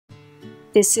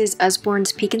This is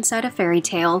Usborne's Peek Inside a Fairy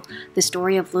Tale, the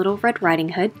story of Little Red Riding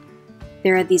Hood.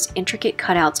 There are these intricate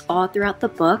cutouts all throughout the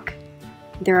book.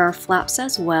 There are flaps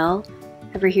as well.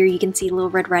 Over here you can see Little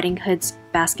Red Riding Hood's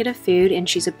basket of food, and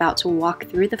she's about to walk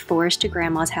through the forest to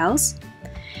Grandma's house.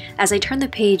 As I turn the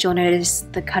page, you'll notice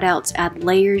the cutouts add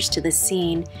layers to the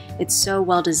scene. It's so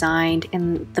well designed,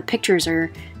 and the pictures are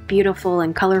beautiful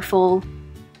and colorful.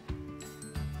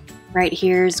 Right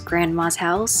here's Grandma's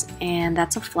house, and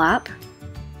that's a flap.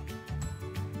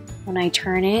 When I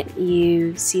turn it,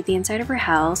 you see the inside of her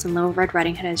house, and Little Red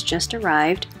Riding Hood has just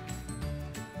arrived.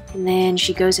 And then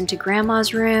she goes into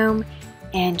Grandma's room,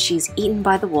 and she's eaten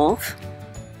by the wolf.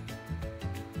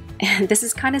 And this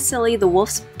is kind of silly. The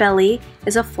wolf's belly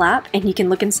is a flap, and you can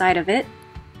look inside of it.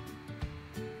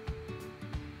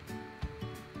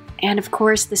 And of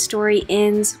course, the story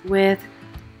ends with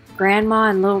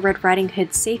Grandma and Little Red Riding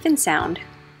Hood safe and sound.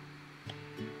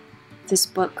 This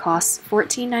book costs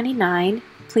 $14.99.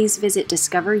 Please visit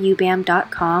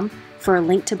discoverubam.com for a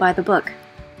link to buy the book.